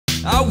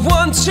I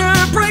want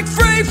to break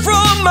free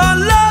from my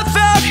life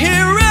out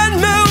here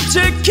and move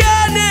to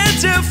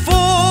Canada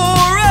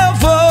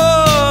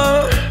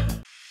forever.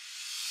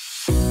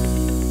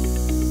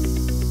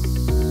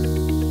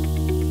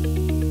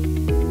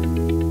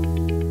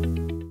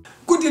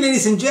 Good day,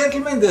 ladies and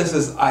gentlemen, this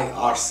is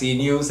IRC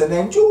News and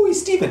I'm Joey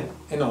Stephen,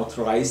 an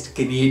authorized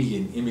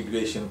Canadian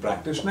immigration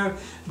practitioner,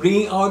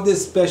 bringing out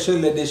this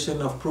special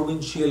edition of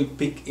Provincial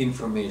Pick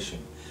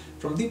information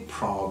from the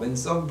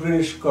province of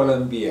British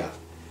Columbia,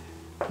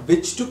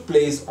 which took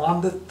place on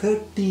the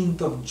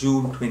 13th of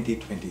June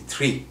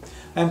 2023.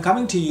 I am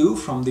coming to you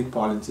from the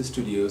Polinsys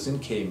studios in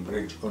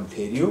Cambridge,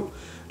 Ontario.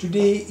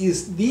 Today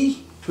is the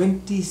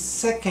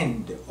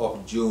 22nd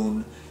of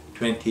June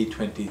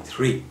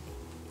 2023.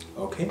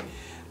 Okay,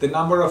 the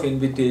number of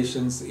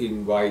invitations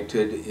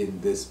invited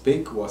in this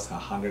pick was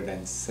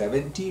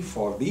 170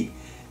 for the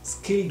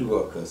skilled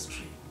workers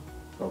stream.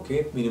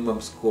 Okay,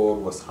 minimum score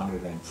was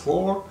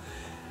 104.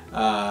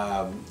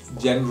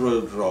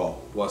 General draw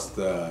was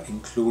the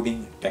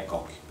including tech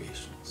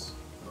occupations.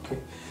 Okay,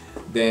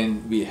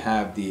 then we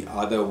have the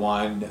other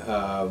one,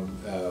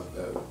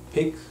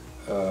 pick,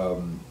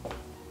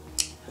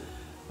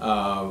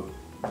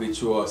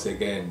 which was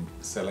again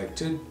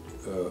selected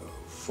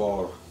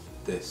for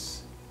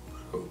this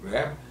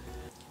program.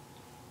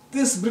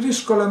 This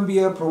British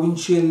Columbia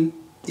Provincial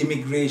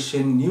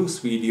Immigration News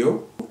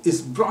video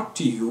is brought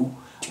to you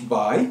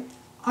by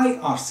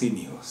IRC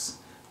News.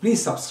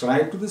 Please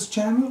subscribe to this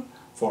channel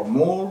for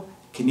more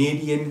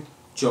Canadian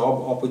job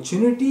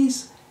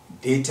opportunities,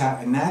 data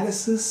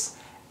analysis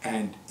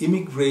and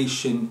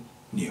immigration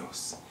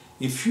news.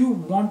 If you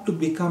want to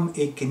become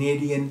a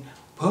Canadian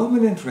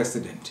permanent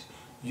resident,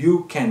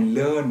 you can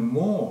learn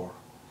more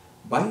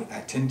by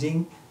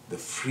attending the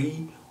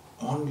free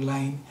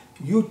online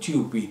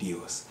YouTube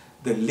videos,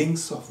 the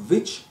links of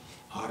which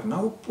are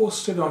now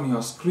posted on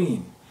your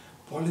screen,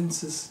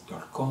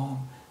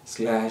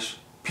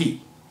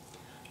 polinsys.com/p.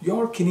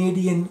 Your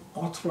Canadian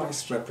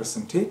authorized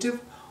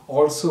representative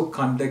also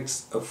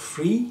conducts a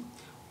free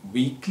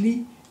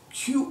weekly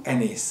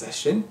Q&A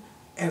session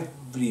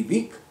every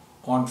week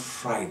on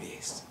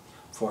Fridays.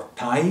 For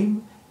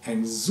time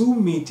and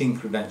Zoom meeting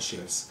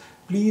credentials,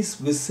 please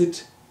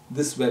visit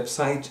this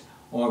website,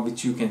 or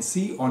which you can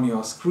see on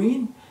your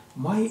screen,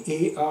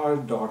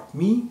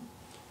 myar.me.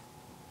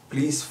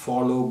 Please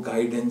follow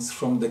guidance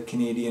from the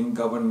Canadian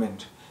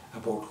government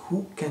about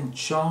who can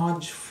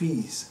charge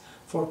fees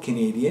for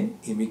Canadian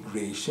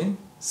immigration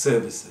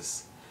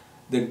services.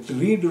 The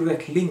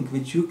redirect link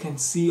which you can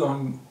see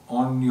on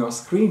your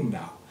screen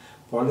now,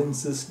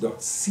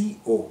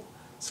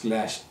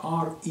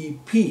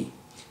 polinsys.co/rep,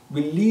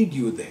 will lead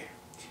you there.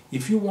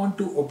 If you want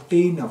to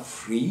obtain a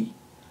free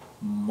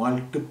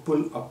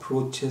multiple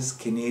approaches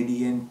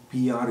Canadian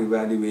PR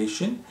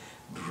evaluation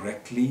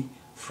directly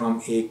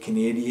from a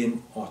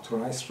Canadian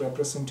authorized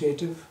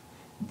representative,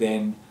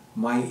 then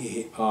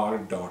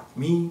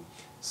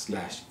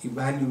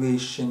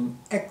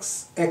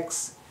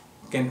myar.me/evaluationxx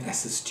can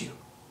assist you.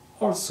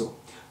 Also,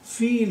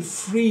 feel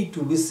free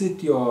to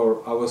visit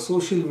our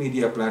social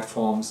media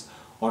platforms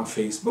on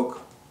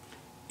Facebook,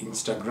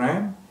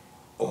 Instagram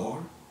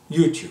or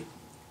YouTube.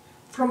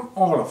 From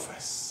all of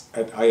us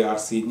at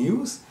IRC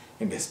News,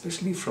 and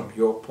especially from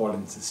your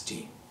Polinsys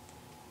team,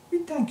 we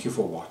thank you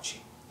for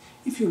watching.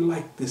 If you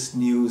like this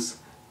news,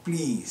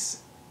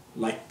 please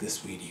like this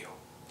video.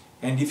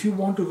 And if you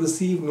want to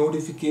receive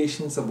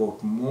notifications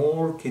about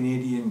more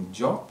Canadian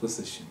job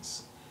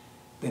positions,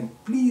 then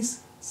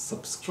please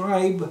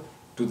subscribe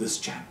to this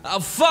channel.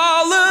 I've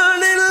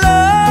fallen in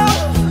love